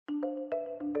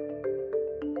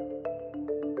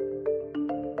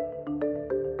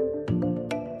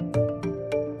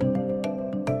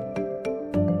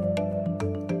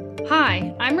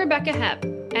I'm Rebecca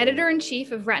Hepp,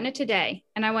 Editor-in-Chief of Retina Today,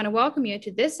 and I want to welcome you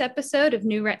to this episode of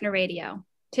New Retina Radio.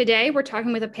 Today, we're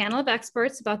talking with a panel of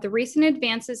experts about the recent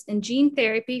advances in gene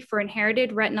therapy for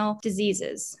inherited retinal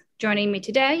diseases. Joining me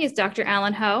today is Dr.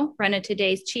 Alan Ho, Retina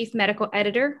Today's Chief Medical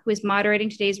Editor, who is moderating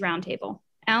today's roundtable.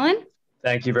 Alan?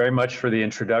 Thank you very much for the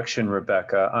introduction,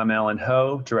 Rebecca. I'm Alan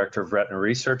Ho, Director of Retina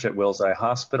Research at Wills Eye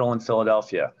Hospital in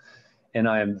Philadelphia, and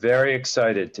I am very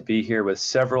excited to be here with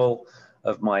several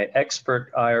of my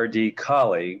expert IRD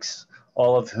colleagues,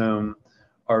 all of whom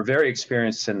are very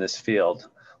experienced in this field.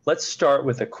 Let's start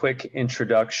with a quick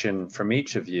introduction from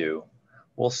each of you.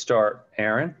 We'll start,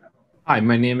 Aaron. Hi,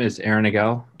 my name is Aaron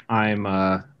Agel. I'm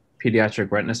a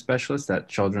pediatric retina specialist at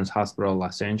Children's Hospital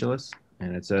Los Angeles,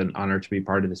 and it's an honor to be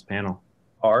part of this panel.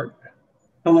 Art.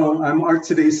 Hello, I'm Art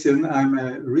Tadasian. I'm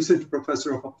a research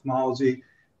professor of ophthalmology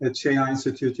at Shea Eye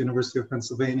Institute, University of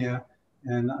Pennsylvania,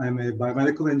 and I'm a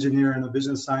biomedical engineer and a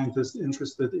vision scientist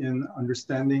interested in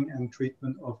understanding and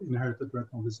treatment of inherited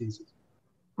retinal diseases.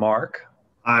 Mark.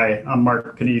 Hi, I'm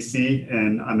Mark Panisi,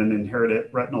 and I'm an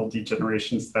inherited retinal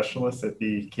degeneration specialist at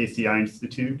the Eye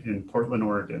Institute in Portland,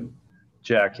 Oregon.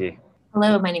 Jackie.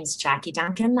 Hello, my name is Jackie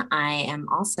Duncan. I am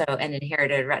also an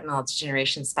inherited retinal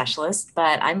degeneration specialist,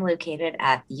 but I'm located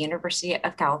at the University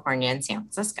of California in San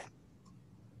Francisco.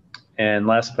 And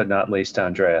last but not least,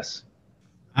 Andreas.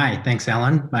 Hi, thanks,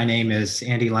 Alan. My name is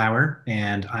Andy Lauer,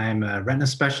 and I'm a retina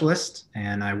specialist,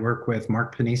 and I work with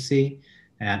Mark Panisi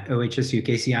at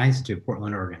OHSU Eye Institute,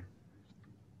 Portland, Oregon.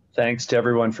 Thanks to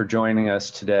everyone for joining us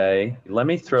today. Let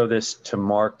me throw this to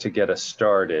Mark to get us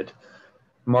started.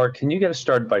 Mark, can you get us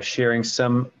started by sharing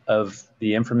some of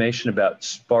the information about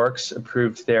Spark's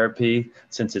approved therapy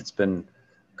since it's been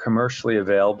commercially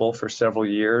available for several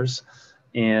years?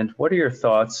 And what are your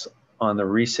thoughts on the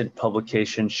recent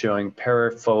publication showing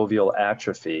parafoveal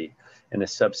atrophy in a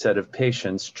subset of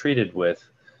patients treated with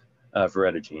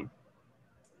voretigene?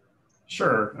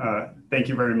 Sure. Thank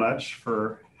you very much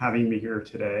for having me here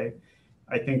today.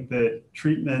 I think that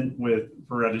treatment with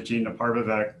voretigene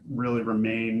neparvovec really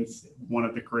remains one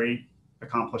of the great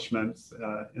accomplishments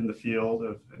in the field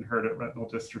of inherited retinal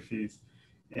dystrophies.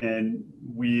 And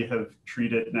we have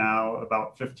treated now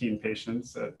about 15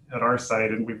 patients at our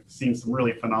site, and we've seen some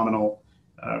really phenomenal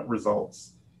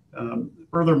results.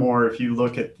 Furthermore, if you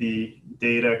look at the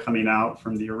data coming out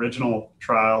from the original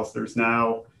trials, there's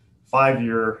now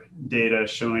 5-year data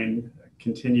showing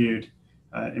continued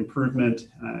improvement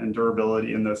and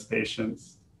durability in those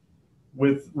patients.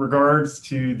 With regards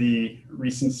to the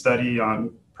recent study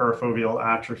on parafoveal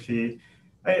atrophy,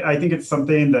 I think it's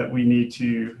something that we need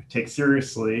to take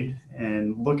seriously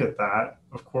and look at that.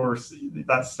 Of course,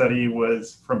 that study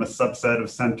was from a subset of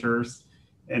centers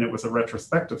and it was a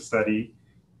retrospective study,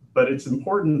 but it's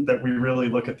important that we really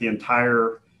look at the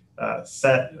entire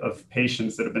set of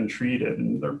patients that have been treated.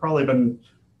 And there have probably been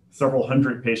several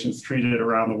hundred patients treated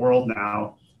around the world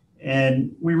now.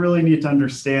 And we really need to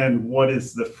understand what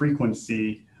is the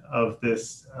frequency of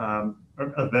this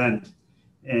event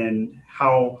and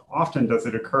how often does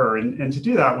it occur. And to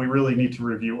do that, we really need to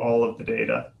review all of the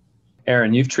data.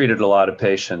 Aaron, you've treated a lot of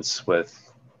patients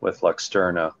with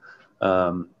Luxturna.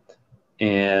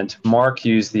 And Mark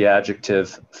used the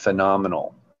adjective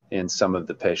phenomenal in some of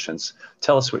the patients.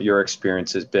 Tell us what your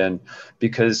experience has been,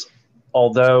 because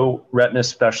although retina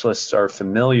specialists are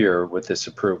familiar with this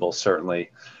approval, certainly,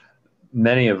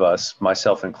 many of us,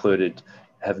 myself included,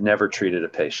 have never treated a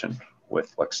patient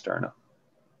with Luxturna.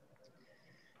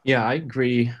 Yeah, I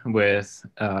agree with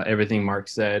everything Mark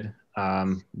said.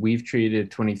 We've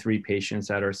treated 23 patients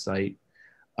at our site,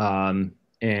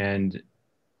 and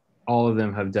all of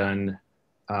them have done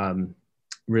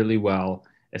really well,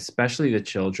 especially the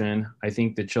children. I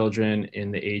think the children in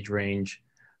the age range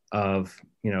of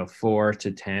 4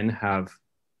 to 10 have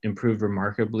improved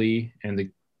remarkably, and the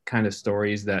kind of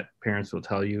stories that parents will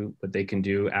tell you what they can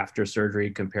do after surgery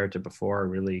compared to before are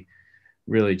really,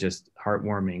 really just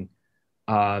heartwarming.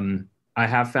 I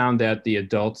have found that the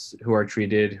adults who are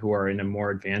treated, who are in a more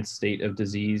advanced state of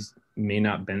disease, may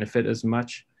not benefit as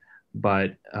much,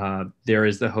 but there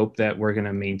is the hope that we're going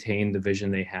to maintain the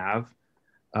vision they have.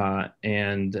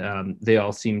 And they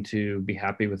all seem to be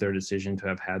happy with their decision to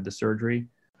have had the surgery.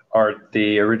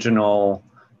 The original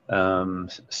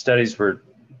studies were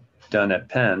done at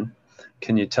Penn.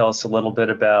 Can you tell us a little bit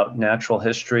about natural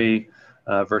history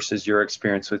versus your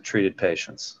experience with treated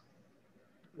patients?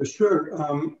 Sure.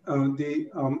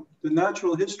 The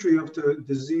natural history of the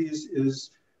disease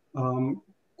is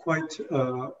quite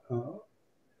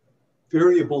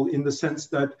variable in the sense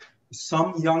that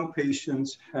some young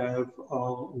patients have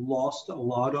lost a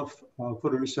lot of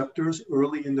photoreceptors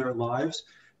early in their lives.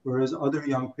 whereas other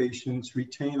young patients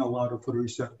retain a lot of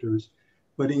photoreceptors.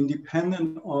 But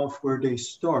independent of where they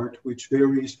start, which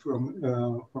varies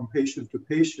from patient to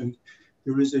patient,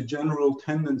 there is a general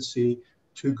tendency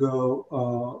to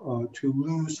to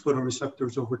lose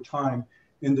photoreceptors over time.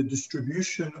 And the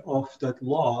distribution of that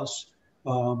loss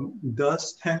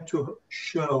does tend to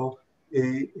show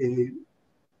a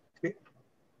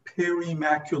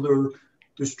perimacular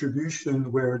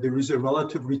distribution where there is a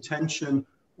relative retention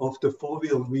of the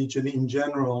foveal region in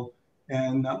general,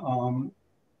 and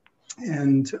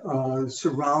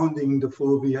surrounding the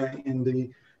fovea in the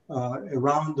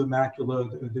around the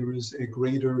macula, there is a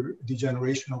greater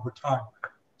degeneration over time.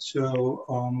 So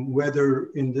whether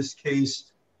in this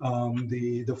case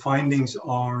the findings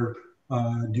are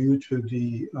due to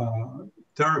the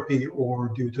therapy or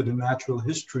due to the natural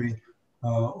history,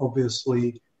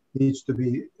 obviously needs to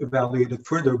be evaluated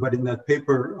further. But in that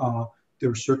paper,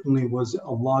 there certainly was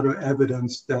a lot of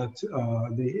evidence that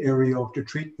the area of the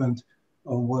treatment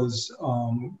was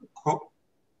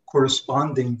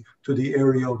corresponding to the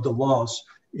area of the loss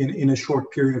in a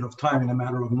short period of time, in a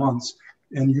matter of months.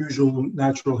 And usual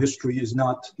natural history is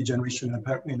not degeneration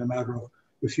in a matter of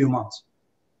a few months.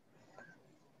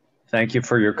 Thank you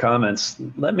for your comments.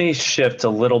 Let me shift a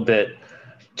little bit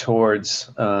towards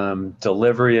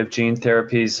delivery of gene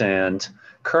therapies. And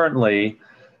currently,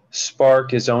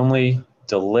 Spark is only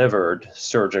delivered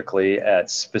surgically at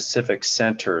specific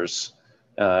centers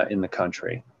in the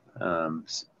country.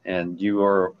 And you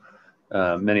are,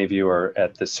 many of you are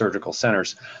at the surgical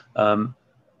centers.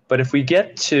 But if we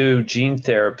get to gene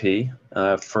therapy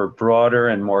for broader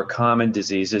and more common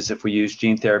diseases, if we use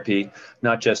gene therapy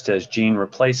not just as gene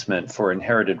replacement for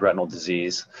inherited retinal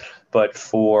disease, but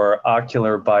for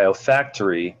ocular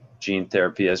biofactory gene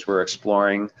therapy, as we're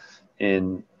exploring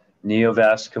in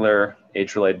neovascular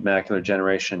age-related macular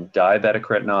degeneration, diabetic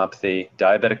retinopathy,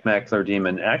 diabetic macular edema,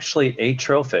 and actually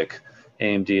atrophic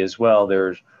AMD as well,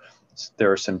 there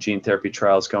are some gene therapy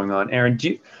trials going on. Aaron,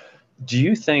 do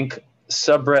you think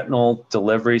subretinal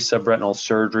delivery, subretinal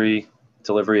surgery,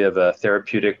 delivery of a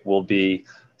therapeutic will be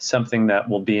something that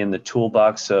will be in the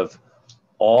toolbox of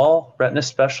all retina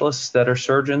specialists that are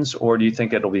surgeons, or do you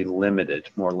think it'll be limited,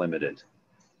 more limited?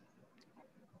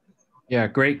 Yeah,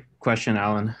 great question,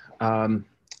 Alan.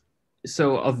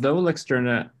 So although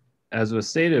Luxturna, as was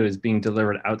stated, is being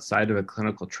delivered outside of a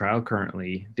clinical trial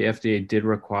currently, the FDA did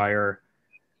require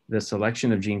the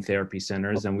selection of gene therapy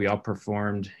centers, and we all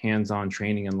performed hands-on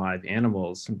training in live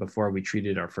animals before we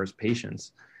treated our first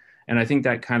patients. And I think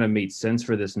that kind of made sense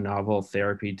for this novel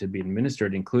therapy to be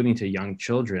administered, including to young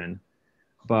children.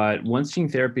 But once gene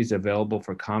therapy is available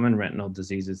for common retinal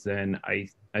diseases, then I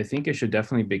think it should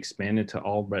definitely be expanded to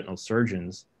all retinal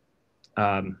surgeons.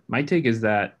 My take is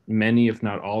that many, if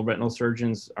not all, retinal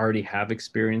surgeons already have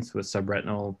experience with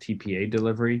subretinal TPA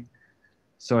delivery.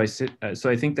 So I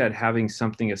think that having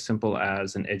something as simple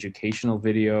as an educational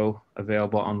video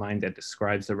available online that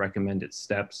describes the recommended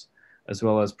steps, as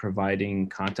well as providing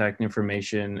contact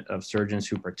information of surgeons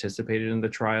who participated in the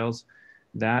trials,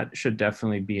 that should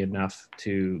definitely be enough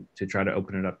to try to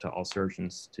open it up to all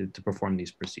surgeons to perform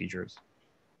these procedures.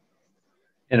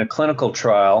 In a clinical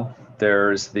trial,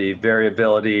 there's the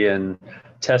variability in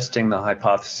testing the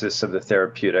hypothesis of the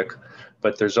therapeutic,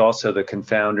 but there's also the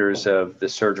confounders of the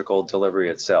surgical delivery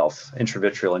itself.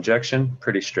 Intravitreal injection,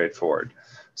 pretty straightforward.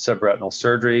 Subretinal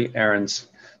surgery, Aaron's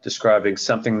describing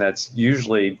something that's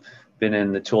usually been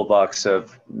in the toolbox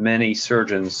of many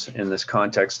surgeons in this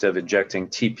context of injecting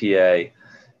TPA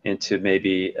into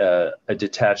maybe a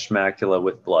detached macula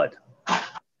with blood.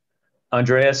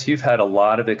 Andreas, you've had a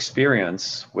lot of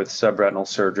experience with subretinal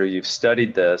surgery. You've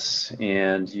studied this,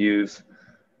 and you've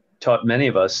taught many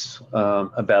of us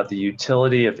about the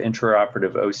utility of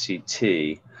intraoperative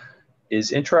OCT.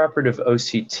 Is intraoperative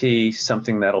OCT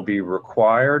something that'll be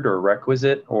required or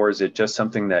requisite, or is it just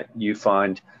something that you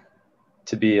find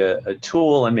to be a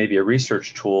tool and maybe a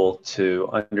research tool to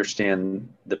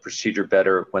understand the procedure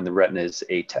better when the retina is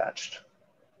attached?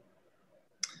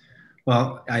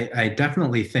 Well, I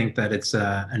definitely think that it's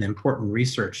an important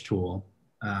research tool.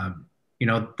 You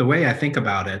know, the way I think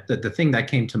about it, the thing that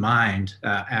came to mind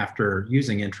after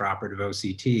using intraoperative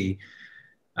OCT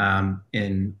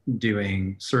in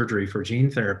doing surgery for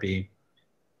gene therapy,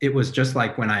 it was just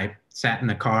like when I sat in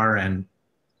a car and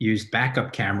used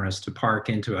backup cameras to park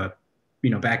into a,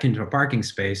 back into a parking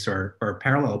space or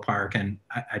parallel park. And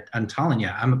I'm telling you,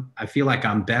 I feel like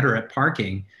I'm better at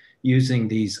parking using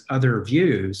these other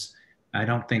views. I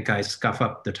don't think I scuff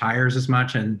up the tires as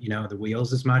much and, the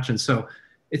wheels as much. And so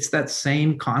it's that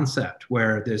same concept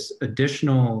where this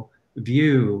additional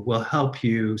view will help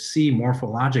you see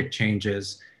morphologic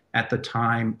changes at the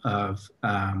time of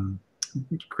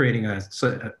creating a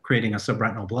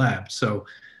subretinal bleb. So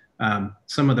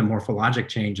some of the morphologic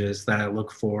changes that I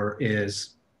look for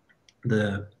is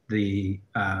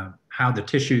how the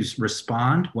tissues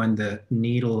respond when the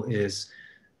needle is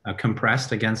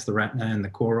compressed against the retina and the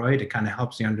choroid. It kind of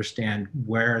helps you understand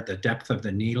where the depth of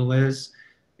the needle is,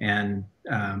 and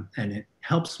it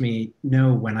helps me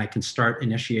know when I can start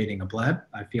initiating a bleb.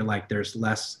 I feel like there's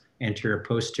less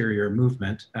anterior-posterior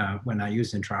movement when I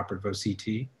use intraoperative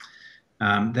OCT.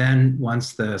 Then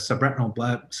once the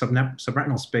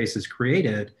subretinal space is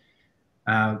created,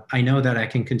 I know that I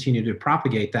can continue to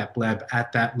propagate that bleb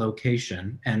at that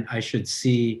location, and I should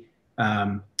see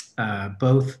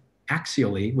both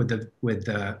axially with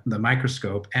the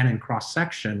microscope and in cross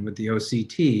section with the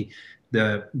OCT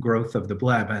the growth of the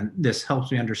bleb. And this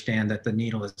helps me understand that the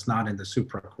needle is not in the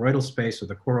suprachoroidal space or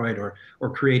the choroid or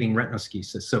creating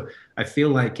retinoschisis. So I feel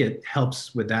like it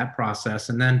helps with that process.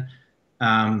 And then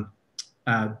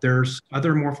there's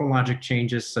other morphologic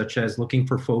changes, such as looking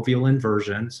for foveal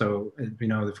inversion. So, you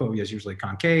know, the fovea is usually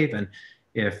concave, and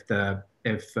if the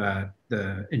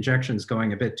injection is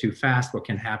going a bit too fast, what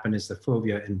can happen is the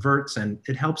fovea inverts, and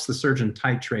it helps the surgeon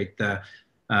titrate the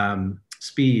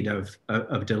speed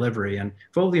of delivery. And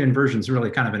fovea inversion is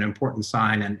really kind of an important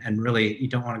sign, and really you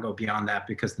don't want to go beyond that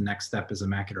because the next step is a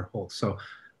macular hold. So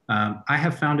I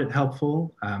have found it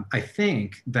helpful. I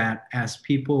think that as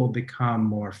people become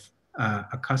more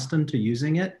accustomed to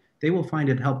using it, they will find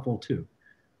it helpful too.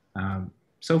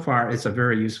 So far, it's a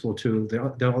very useful tool.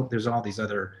 There's all these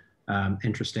other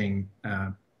interesting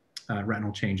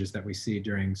retinal changes that we see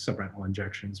during subretinal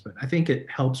injections, but I think it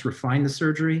helps refine the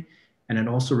surgery, and it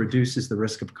also reduces the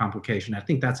risk of complication. I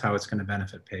think that's how it's going to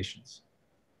benefit patients.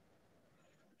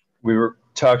 We were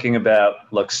talking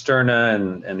about Luxturna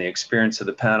and the experience of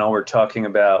the panel. We're talking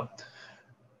about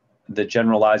the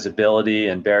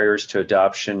generalizability and barriers to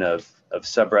adoption of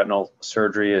subretinal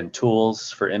surgery and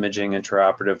tools for imaging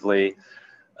intraoperatively.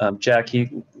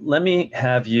 Jackie, let me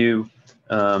have you,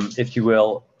 if you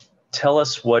will, tell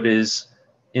us what is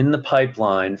in the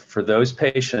pipeline for those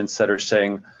patients that are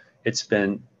saying it's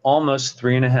been almost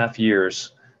 3.5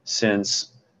 years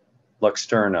since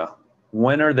Luxturna.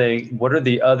 What are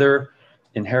the other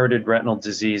inherited retinal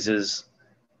diseases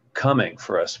coming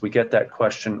for us? We get that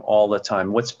question all the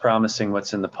time. What's promising?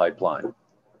 What's in the pipeline?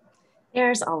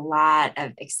 There's a lot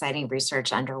of exciting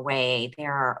research underway.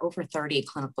 There are over 30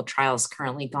 clinical trials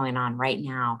currently going on right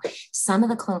now. Some of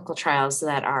the clinical trials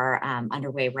that are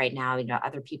underway right now, you know,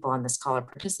 other people on this call are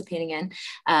participating in,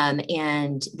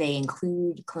 and they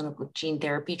include clinical gene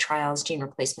therapy trials, gene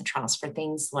replacement trials for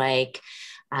things like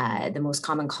the most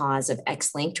common cause of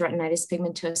X-linked retinitis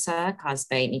pigmentosa caused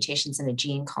by mutations in a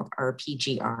gene called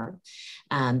RPGR.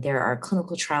 There are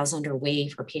clinical trials underway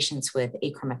for patients with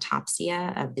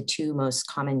achromatopsia of the two most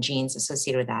common genes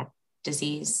associated with that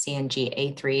disease,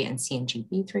 CNGA3 and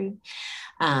CNGB3.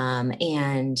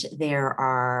 And there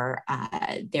are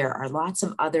lots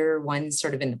of other ones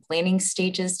sort of in the planning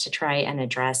stages to try and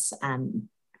address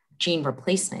gene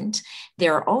replacement.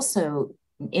 There are also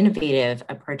innovative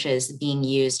approaches being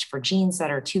used for genes that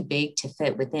are too big to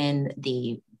fit within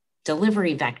the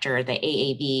delivery vector, the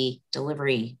AAV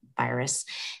delivery virus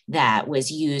that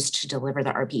was used to deliver the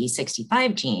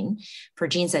RPE65 gene. For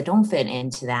genes that don't fit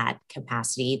into that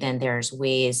capacity, then there's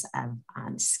ways of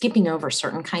skipping over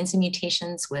certain kinds of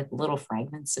mutations with little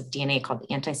fragments of DNA called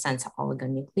antisense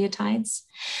oligonucleotides.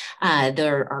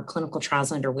 There are clinical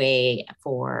trials underway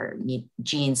for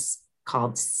genes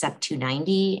called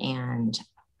CEP290 and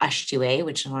USH2A,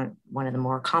 which is one of the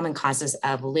more common causes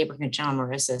of Leber congenital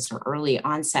or early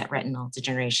onset retinal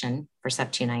degeneration for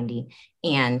CEP290,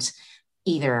 and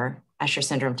either Usher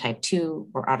syndrome type 2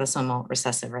 or autosomal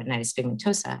recessive retinitis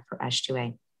pigmentosa for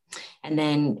USH2A. And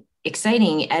then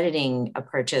exciting editing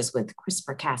approaches with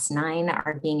CRISPR-Cas9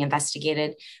 are being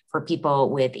investigated for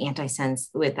people with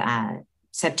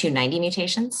CEP290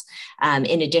 mutations,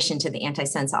 in addition to the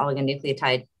antisense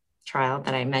oligonucleotide trial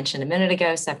that I mentioned a minute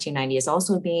ago. CEP290 is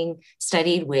also being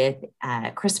studied with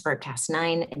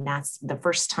CRISPR-Cas9, and that's the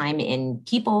first time in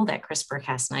people that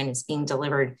CRISPR-Cas9 is being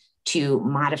delivered to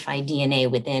modify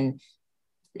DNA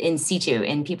in situ,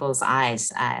 in people's eyes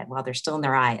while they're still in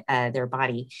their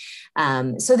body.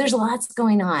 So there's lots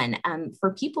going on.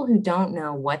 For people who don't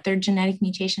know what their genetic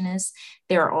mutation is,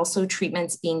 there are also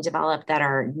treatments being developed that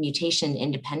are mutation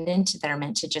independent, that are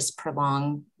meant to just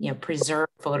preserve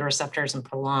photoreceptors and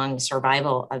prolong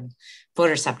survival of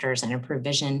photoreceptors and improve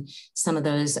vision. Some of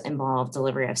those involve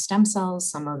delivery of stem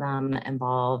cells. Some of them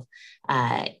involve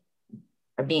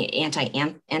being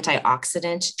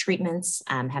antioxidant treatments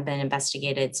have been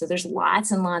investigated. So there's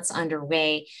lots and lots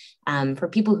underway. For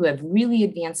people who have really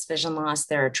advanced vision loss,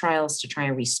 there are trials to try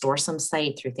and restore some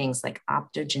sight through things like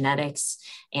optogenetics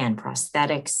and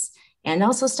prosthetics, and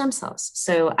also stem cells.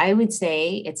 So I would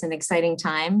say it's an exciting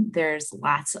time. There's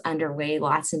lots underway,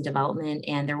 lots in development,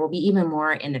 and there will be even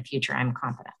more in the future, I'm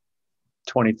confident.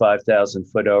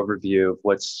 25,000-foot overview of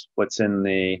what's in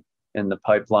the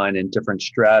pipeline and different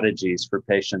strategies for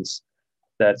patients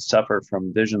that suffer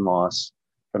from vision loss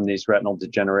from these retinal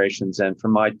degenerations. And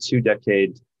from my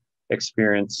 2-decade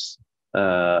experience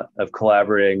of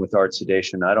collaborating with Art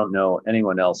Sedation, I don't know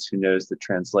anyone else who knows the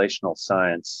translational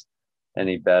science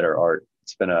any better, Art.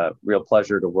 It's been a real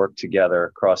pleasure to work together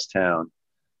across town.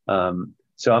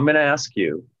 So I'm going to ask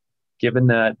you, given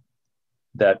that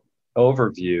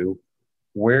overview,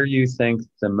 where you think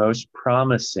the most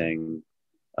promising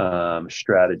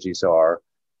strategies are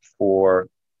for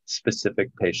specific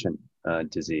patient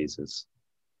diseases.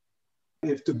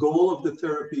 If the goal of the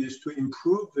therapy is to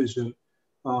improve vision,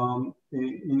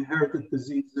 inherited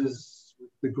diseases,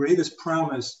 the greatest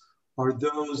promise are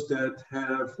those that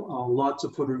have lots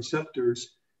of photoreceptors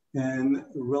and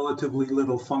relatively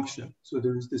little function. So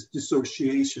there's this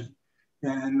dissociation,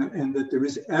 and that there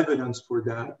is evidence for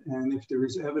that. And if there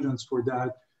is evidence for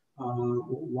that,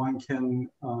 one can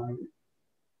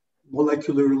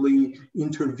molecularly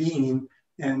intervene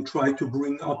and try to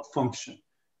bring up function.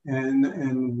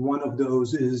 And one of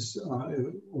those is,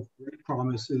 of great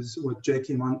promise, is what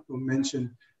Jackie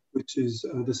mentioned, which is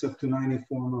the CEP290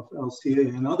 form of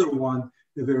LCA. Another one,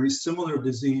 a very similar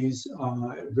disease,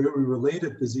 very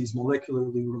related disease,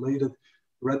 molecularly related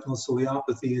retinal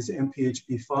ciliopathy, is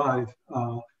MPHB5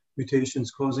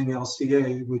 mutations causing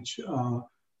LCA, which are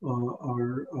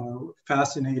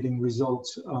fascinating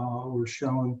results were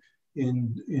shown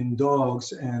in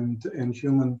dogs, and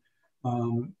human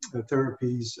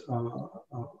therapies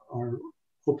are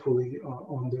hopefully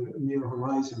on the near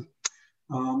horizon.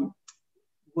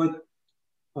 But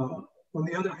on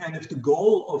the other hand, if the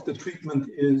goal of the treatment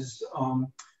is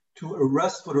to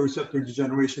arrest photoreceptor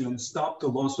degeneration and stop the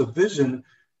loss of vision,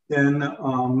 then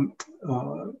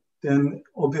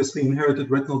obviously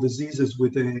inherited retinal diseases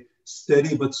with a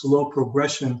steady but slow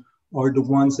progression are the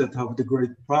ones that have the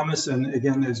great promise. And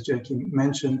again, as Jackie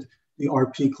mentioned, the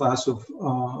RP class of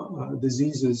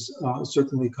diseases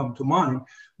certainly come to mind.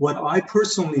 What I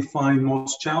personally find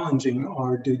most challenging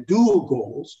are the dual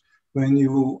goals, when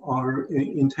you are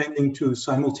intending to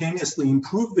simultaneously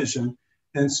improve vision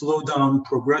and slow down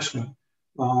progression.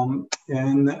 And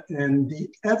the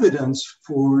evidence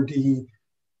for the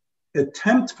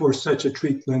attempt for such a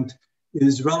treatment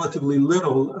is relatively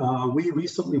little. We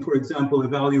recently, for example,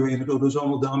 evaluated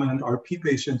autosomal dominant RP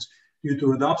patients due to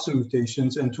rhodopsin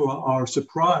mutations, and to our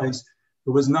surprise,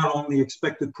 there was not only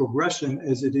expected progression,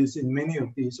 as it is in many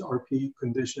of these RP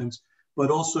conditions, but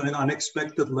also an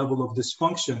unexpected level of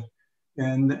dysfunction.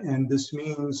 And this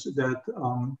means that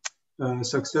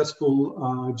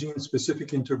successful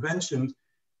gene-specific intervention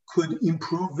could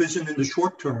improve vision in the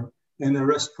short term and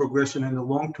arrest progression in the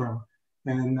long term.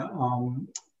 And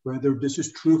whether this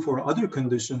is true for other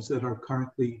conditions that are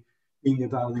currently being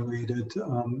evaluated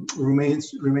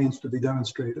remains to be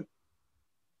demonstrated.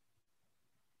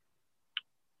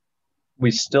 We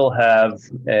still have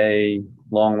a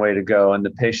long way to go, and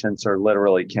the patients are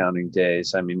literally counting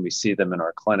days. I mean, we see them in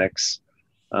our clinics.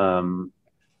 And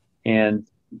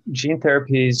gene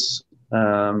therapies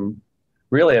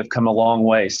really have come a long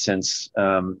way since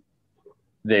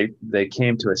they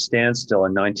came to a standstill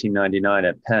in 1999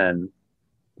 at Penn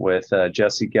with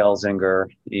Jesse Gelsinger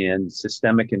and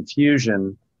systemic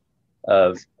infusion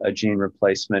of a gene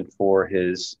replacement for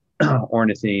his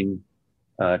ornithine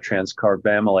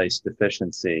transcarbamylase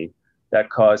deficiency that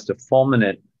caused a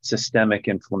fulminant systemic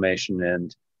inflammation,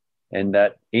 and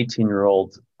that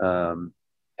 18-year-old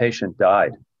patient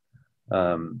died.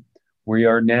 We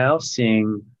are now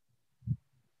seeing,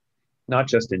 not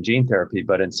just in gene therapy,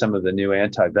 but in some of the new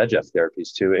anti-VEGF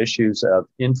therapies too, issues of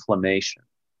inflammation.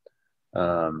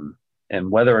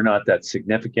 And whether or not that's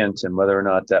significant and whether or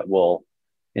not that will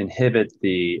inhibit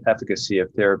the efficacy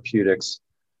of therapeutics.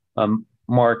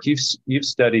 Mark, you've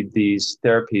studied these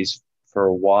therapies for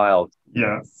a while.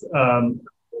 Yes,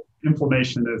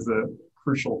 inflammation is a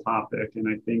crucial topic, and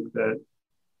I think that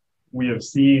we have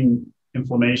seen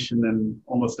inflammation in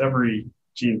almost every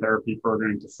gene therapy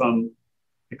program to some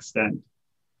extent.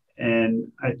 And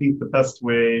I think the best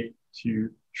way to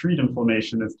treat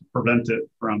inflammation is to prevent it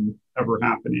from ever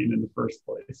happening in the first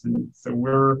place. And so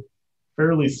we're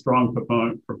fairly strong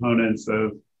proponents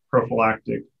of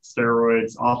prophylactic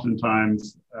steroids,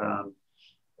 oftentimes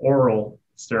oral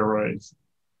steroids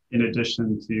in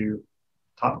addition to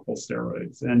topical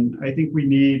steroids. And I think we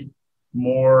need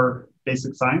more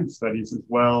basic science studies as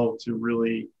well to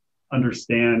really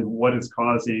understand what is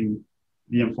causing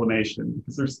the inflammation,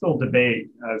 because there's still debate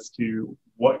as to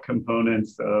what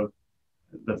components of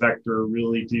the vector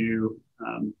really do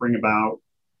bring about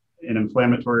an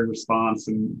inflammatory response,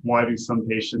 and why do some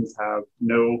patients have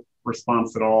no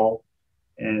response at all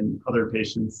and other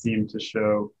patients seem to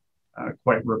show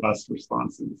quite robust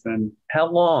responses. And how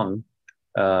long,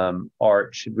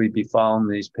 Art, should we be following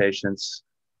these patients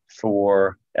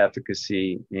for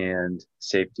efficacy and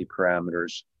safety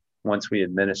parameters once we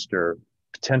administer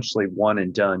potentially one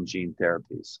and done gene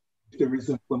therapies? There is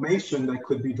inflammation that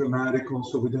could be dramatic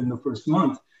also within the first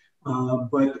month,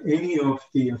 but any of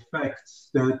the effects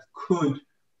that could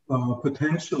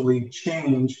potentially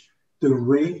change the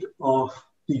rate of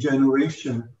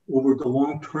degeneration over the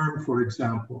long term, for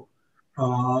example,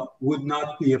 would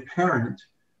not be apparent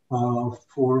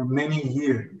for many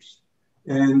years.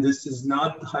 And this is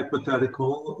not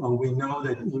hypothetical. We know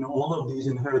that in all of these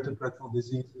inherited retinal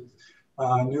diseases,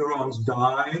 neurons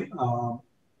die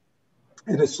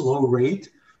at a slow rate.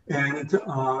 And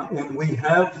we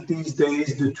have these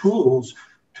days the tools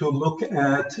to look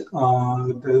at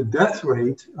the death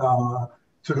rate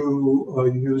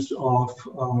through use of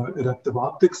adaptive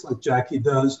optics like Jackie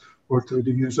does, or through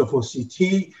the use of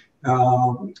OCT,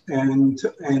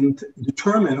 and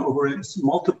determine over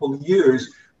multiple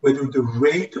years whether the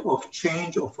rate of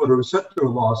change of photoreceptor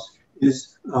loss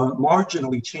is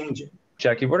marginally changing.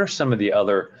 Jackie, what are some of the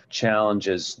other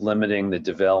challenges limiting the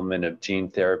development of gene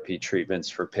therapy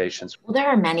treatments for patients? Well, there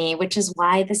are many, which is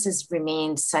why this has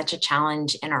remained such a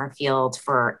challenge in our field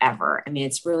forever. I mean,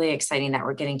 it's really exciting that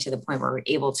we're getting to the point where we're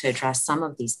able to address some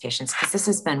of these patients, because this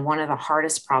has been one of the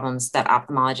hardest problems that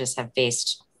ophthalmologists have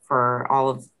faced for all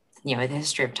of the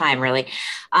history of time, really.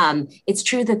 It's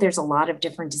true that there's a lot of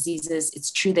different diseases. It's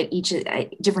true that each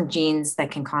different genes that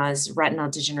can cause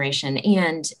retinal degeneration,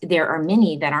 and there are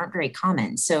many that aren't very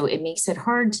common. So it makes it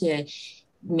hard to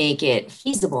make it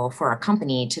feasible for a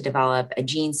company to develop a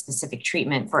gene-specific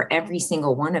treatment for every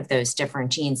single one of those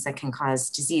different genes that can cause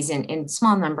disease in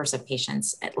small numbers of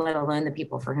patients, let alone the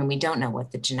people for whom we don't know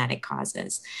what the genetic cause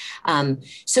is.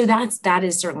 So that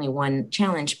is certainly one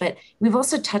challenge, but we've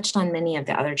also touched on many of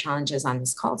the other challenges on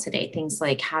this call today, things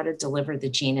like how to deliver the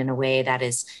gene in a way that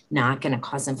is not going to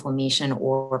cause inflammation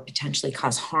or potentially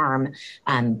cause harm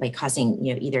by causing,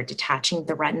 either detaching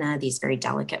the retina. These very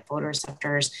delicate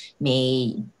photoreceptors may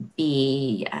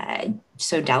be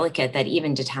so delicate that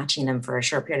even detaching them for a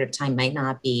short period of time might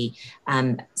not be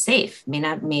safe,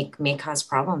 may cause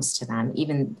problems to them,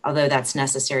 even although that's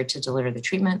necessary to deliver the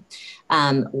treatment.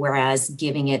 Whereas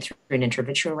giving it through an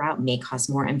intravitreal route may cause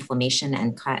more inflammation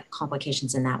and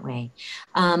complications in that way.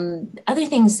 Other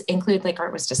things include, like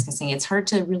Art was discussing, it's hard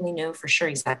to really know for sure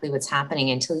exactly what's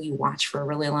happening until you watch for a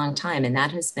really long time. And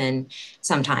that has been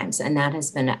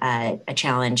a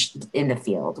challenge in the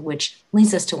field, which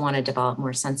leads us to want to develop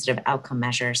more sensitive outcome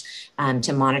measures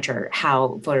to monitor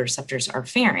how photoreceptors are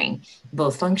faring,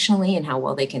 both functionally and how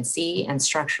well they can see, and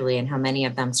structurally and how many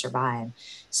of them survive.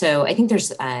 So I think there's,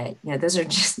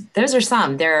 those are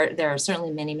some. There are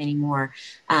certainly many, many more.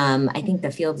 I think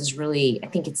the field is really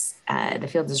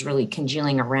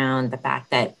congealing around the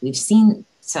fact that we've seen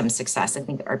some success. I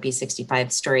think the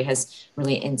RP65 story has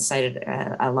really inspired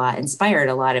a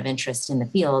lot of interest in the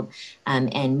field,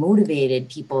 and motivated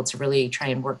people to really try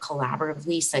and work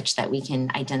collaboratively such that we can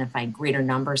identify greater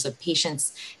numbers of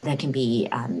patients that can be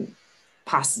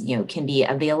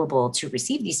available to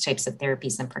receive these types of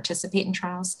therapies and participate in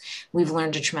trials. We've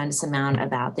learned a tremendous amount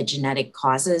about the genetic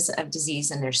causes of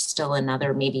disease, and there's still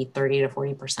another maybe 30 to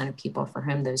 40% of people for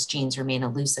whom those genes remain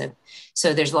elusive.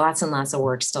 So there's lots and lots of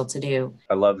work still to do.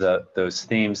 I love those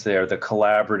themes there, the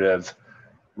collaborative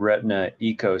retina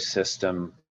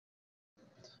ecosystem,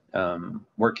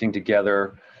 working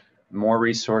together, more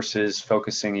resources,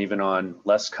 focusing even on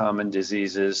less common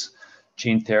diseases,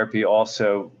 gene therapy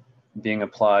also being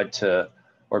applied to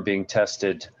or being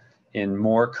tested in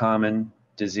more common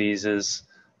diseases,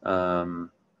 kind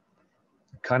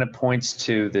of points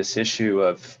to this issue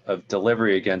of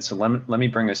delivery again. So let me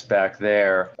bring us back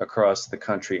there across the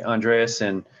country. Andreas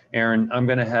and Aaron, I'm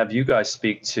going to have you guys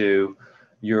speak to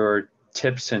your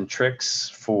tips and tricks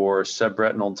for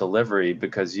subretinal delivery,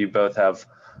 because you both have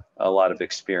a lot of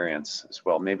experience as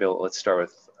well. Maybe let's start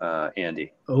with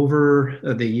Andy. Over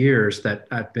the years that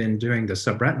I've been doing the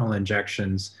subretinal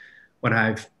injections, what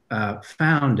I've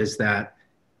found is that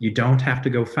you don't have to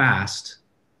go fast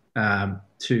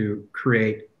to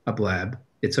create a bleb.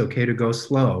 It's okay to go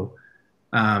slow.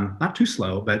 not too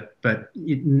slow, but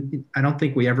I don't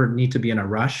think we ever need to be in a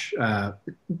rush.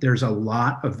 There's a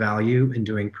lot of value in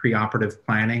doing preoperative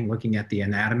planning, looking at the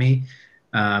anatomy.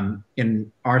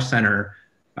 In our center,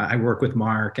 I work with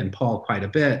Mark and Paul quite a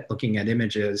bit, looking at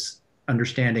images,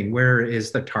 understanding where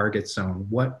is the target zone,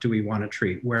 what do we want to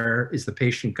treat, where is the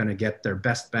patient going to get their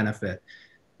best benefit.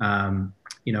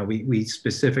 We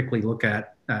specifically look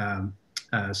at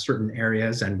certain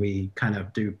areas, and we kind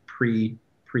of do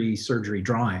pre-surgery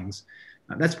drawings.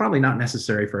 That's probably not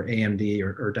necessary for AMD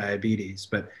or diabetes,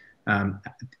 but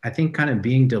I think kind of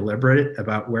being deliberate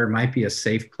about where might be a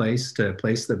safe place to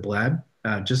place the bleb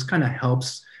just kind of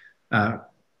helps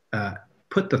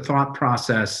put the thought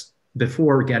process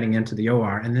before getting into the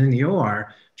OR. And then in the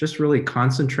OR, just really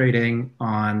concentrating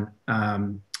on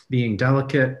being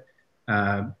delicate,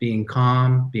 being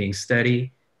calm, being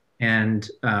steady, and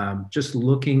just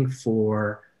looking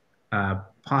for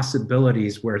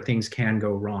possibilities where things can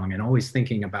go wrong, and always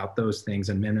thinking about those things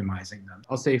and minimizing them.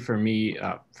 I'll say for me,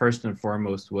 first and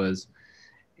foremost was,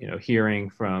 hearing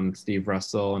from Steve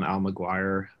Russell and Al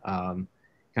McGuire,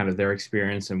 kind of their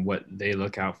experience and what they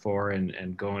look out for,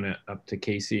 and going up to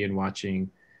Casey and watching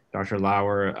Dr.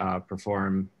 Lauer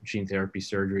perform gene therapy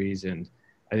surgeries. And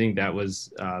I think that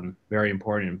was very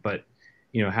important. But,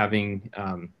 having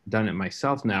done it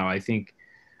myself now, I think,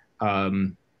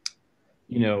 there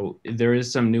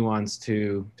is some nuance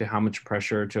to how much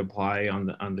pressure to apply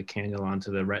on the cannula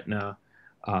onto the retina.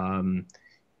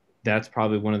 That's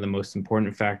probably one of the most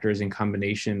important factors in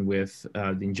combination with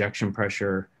the injection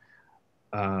pressure.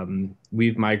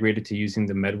 We've migrated to using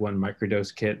the Med1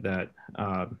 microdose kit that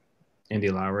Andy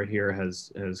Lauer here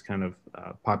has kind of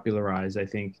popularized, I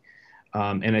think.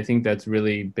 And I think that's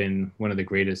really been one of the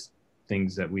greatest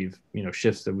things that we've,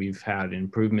 shifts that we've had,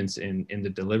 improvements in the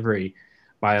delivery,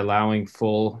 by allowing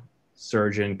full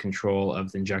surgeon control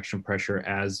of the injection pressure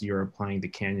as you're applying the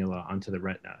cannula onto the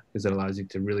retina, because it allows you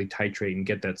to really titrate and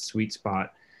get that sweet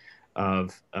spot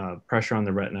of pressure on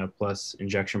the retina plus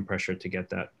injection pressure to get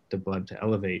the blood to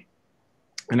elevate.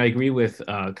 And I agree with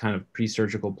kind of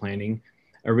pre-surgical planning.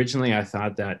 Originally, I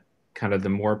thought that kind of the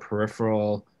more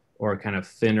peripheral or kind of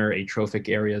thinner atrophic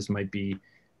areas might be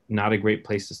not a great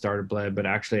place to start a bleb, but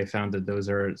actually I found that those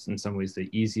are in some ways the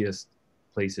easiest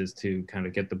places to kind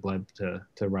of get the blood to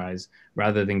rise,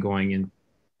 rather than going in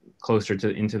closer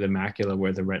into the macula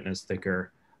where the retina is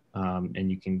thicker,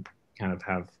 and you can kind of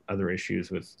have other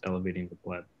issues with elevating the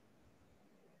blood.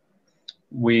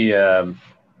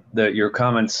 Your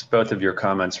comments, both of your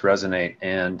comments resonate,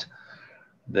 and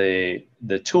the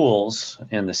tools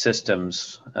and the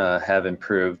systems have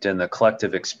improved, and the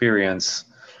collective experience,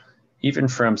 even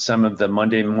from some of the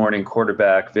Monday morning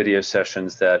quarterback video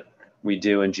sessions that we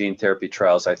do in gene therapy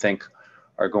trials, I think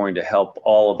are going to help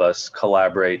all of us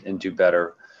collaborate and do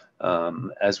better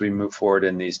as we move forward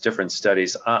in these different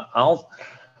studies. I'll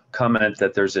comment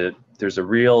that there's a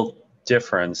real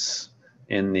difference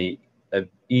in the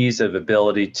ease of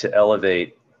ability to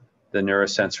elevate the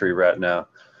neurosensory retina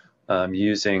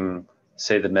using,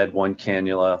 say, the Med1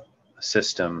 cannula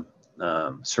system,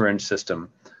 syringe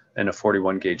system, and a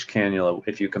 41 gauge cannula.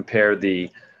 If you compare the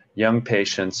young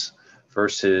patients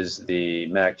versus the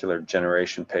macular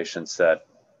degeneration patients that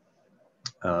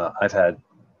I've had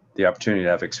the opportunity to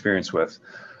have experience with,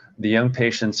 the young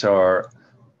patients are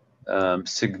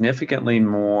significantly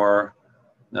more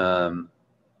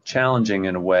challenging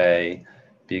in a way,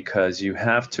 because you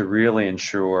have to really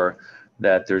ensure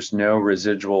that there's no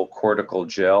residual cortical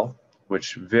gel,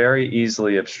 which very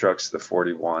easily obstructs the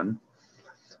 41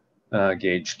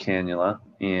 gauge cannula.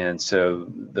 And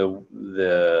so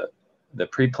the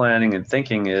pre-planning and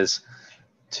thinking is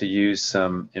to use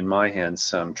some, in my hands,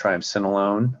 some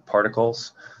triamcinolone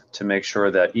particles to make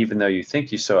sure that even though you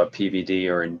think you saw a PVD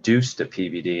or induced a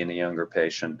PVD in a younger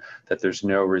patient, that there's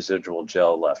no residual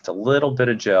gel left. A little bit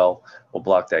of gel will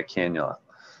block that cannula.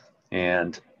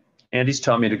 And Andy's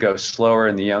taught me to go slower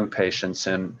in the young patients,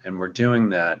 and we're doing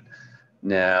that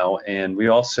now. And we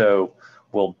also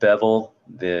will bevel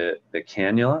the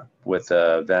cannula with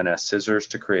Van Ness scissors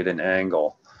to create an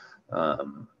angle.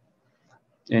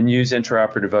 And use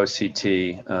intraoperative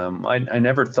OCT. I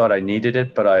never thought I needed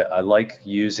it, but I like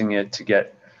using it to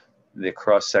get the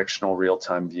cross-sectional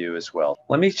real-time view as well.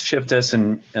 Let me shift us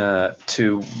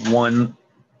to one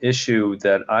issue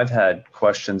that I've had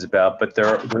questions about, but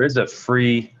there is a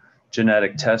free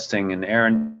genetic testing. And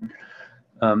Aaron,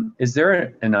 is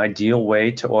there an ideal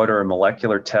way to order a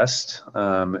molecular test?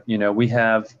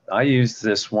 I use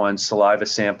this one, saliva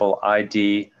sample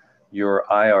ID your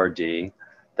IRD,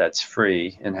 that's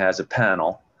free and has a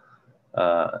panel,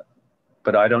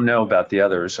 but I don't know about the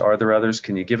others. Are there others?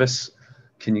 Can you give us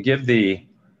can you give the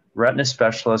retina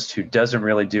specialist who doesn't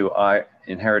really do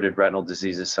inherited retinal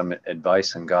diseases some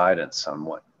advice and guidance on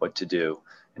what to do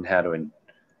and how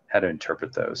to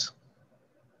interpret those?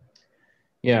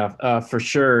 Yeah, for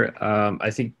sure.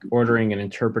 I think ordering and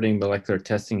interpreting molecular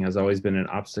testing has always been an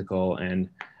obstacle, and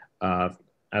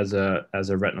as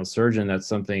a retinal surgeon, that's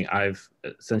something I've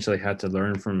essentially had to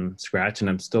learn from scratch, and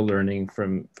I'm still learning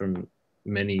from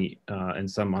many and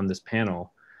some on this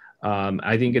panel.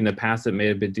 I think in the past it may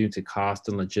have been due to cost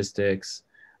and logistics,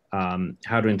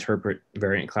 how to interpret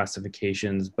variant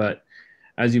classifications, but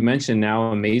as you mentioned, now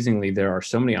amazingly there are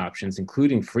so many options,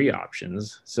 including free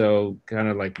options. So kind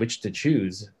of like which to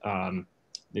choose.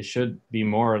 They should be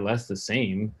more or less the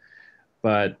same,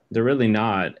 but they're really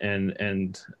not.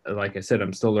 And like I said,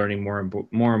 I'm still learning more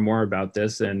and more about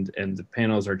this, and the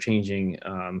panels are changing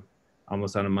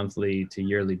almost on a monthly to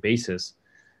yearly basis.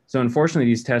 So unfortunately,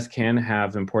 these tests can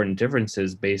have important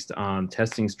differences based on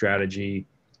testing strategy,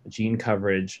 gene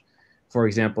coverage. For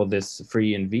example, this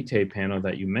free Invitae panel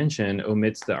that you mentioned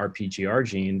omits the RPGR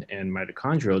gene and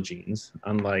mitochondrial genes,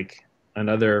 unlike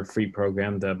another free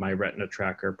program, the My Retina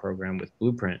Tracker program with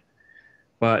Blueprint.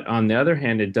 But on the other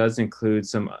hand, it does include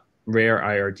some rare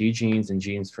IRD genes and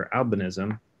genes for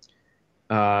albinism.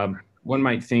 One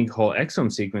might think whole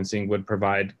exome sequencing would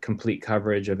provide complete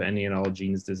coverage of any and all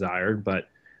genes desired, but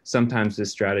sometimes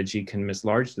this strategy can miss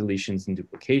large deletions and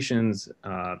duplications.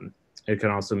 It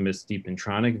can also miss deep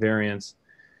intronic variants.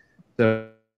 So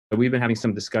we've been having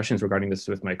some discussions regarding this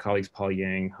with my colleagues, Paul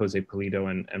Yang, Jose Polito,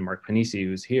 and Mark Panisi,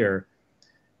 who's here.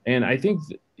 And I think,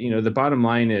 the bottom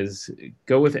line is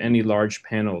go with any large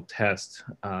panel test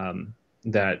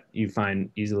that you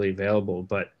find easily available,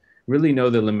 but really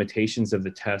know the limitations of the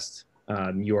test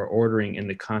you are ordering in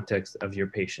the context of your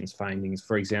patient's findings.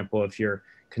 For example, if you're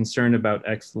concerned about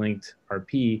X-linked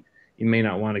RP, you may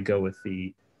not want to go with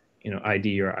the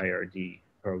ID or IRD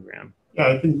program. Yeah,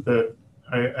 I think that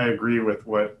I agree with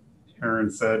what Aaron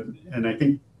said. And I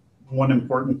think one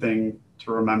important thing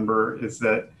to remember is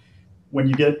that when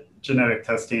you get genetic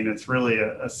testing, it's really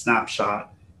a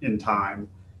snapshot in time.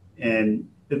 And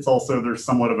it's also, there's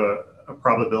somewhat of a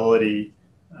probability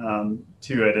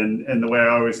to it. And the way I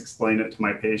always explain it to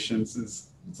my patients is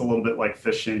it's a little bit like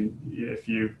fishing. If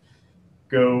you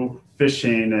go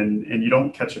fishing and you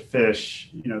don't catch a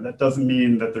fish, that doesn't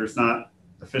mean that there's not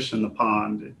a fish in the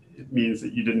pond. It means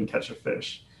that you didn't catch a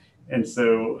fish. And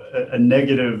so a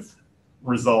negative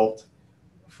result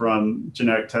from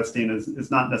genetic testing is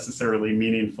not necessarily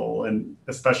meaningful. And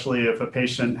especially if a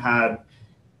patient had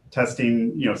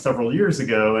testing, several years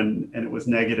ago and it was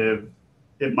negative,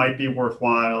 it might be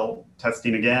worthwhile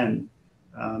testing again,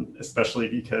 especially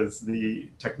because the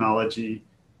technology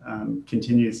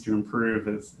continues to improve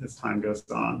as time goes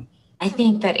on. I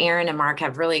think that Aaron and Mark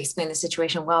have really explained the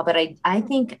situation well, but I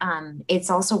think it's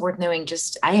also worth knowing,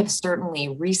 I have certainly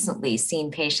recently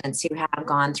seen patients who have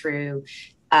gone through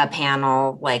a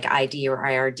panel like ID or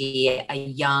IRD, a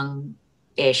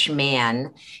young-ish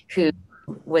man who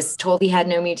was told he had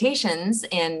no mutations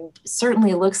and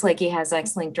certainly looks like he has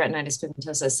X-linked retinitis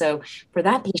pigmentosa. So for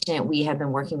that patient, we have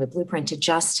been working with Blueprint to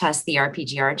just test the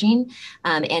RPGR gene.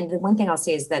 And the one thing I'll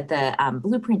say is that the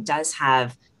Blueprint does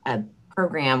have a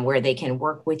program where they can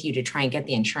work with you to try and get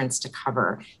the insurance to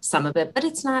cover some of it, but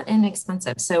it's not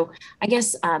inexpensive. So I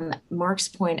guess Mark's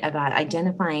point about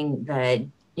identifying the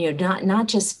not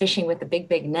just fishing with the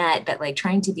big net, but like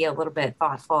trying to be a little bit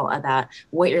thoughtful about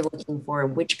what you're looking for,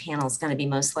 which panel is going to be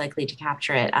most likely to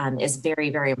capture it is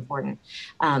very, very important.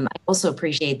 I also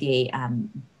appreciate the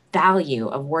value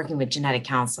of working with genetic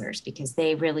counselors because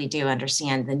they really do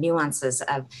understand the nuances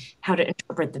of how to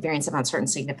interpret the variants of uncertain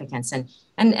significance. And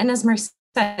as Mark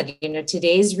said,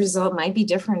 today's result might be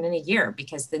different in a year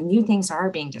because the new things are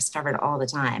being discovered all the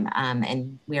time.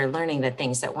 And we are learning that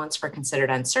things that once were considered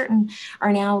uncertain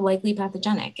are now likely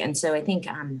pathogenic. And so I think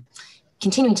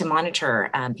continuing to monitor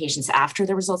patients after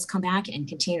the results come back and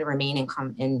continue to remain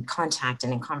in contact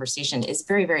and in conversation is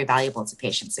very, very valuable to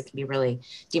patients. It can be really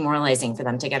demoralizing for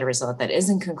them to get a result that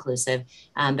isn't conclusive,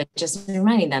 but just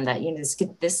reminding them that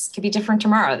this could be different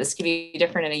tomorrow. This could be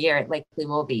different in a year. It likely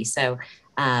will be. So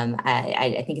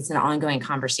I think it's an ongoing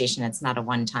conversation. It's not a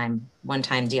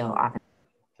one-time deal often.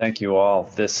 Thank you all.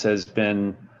 This has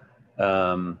been,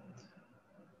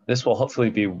 this will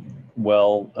hopefully be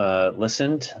well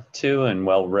listened to and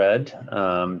well read.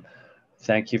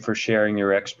 Thank you for sharing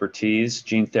your expertise.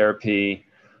 Gene therapy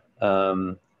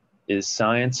is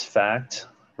science fact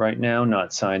right now,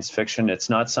 not science fiction. It's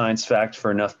not science fact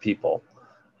for enough people.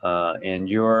 And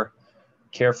your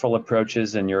careful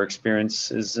approaches and your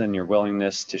experiences and your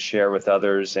willingness to share with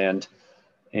others and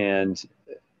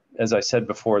as I said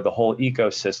before, the whole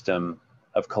ecosystem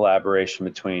of collaboration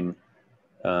between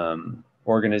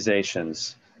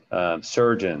organizations,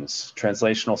 surgeons,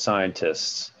 translational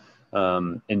scientists,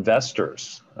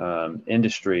 investors,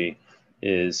 industry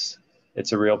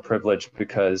it's a real privilege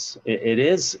because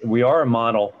we are a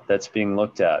model that's being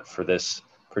looked at for this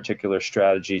particular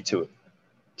strategy to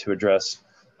address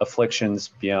afflictions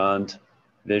beyond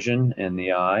vision and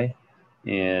the eye.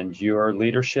 And your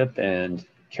leadership and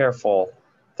careful,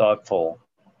 thoughtful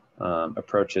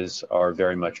approaches are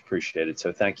very much appreciated.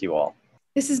 So thank you all.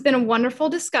 This has been a wonderful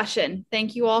discussion.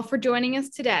 Thank you all for joining us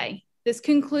today. This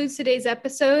concludes today's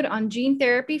episode on gene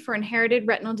therapy for inherited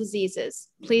retinal diseases.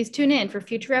 Please tune in for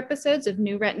future episodes of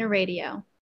New Retina Radio.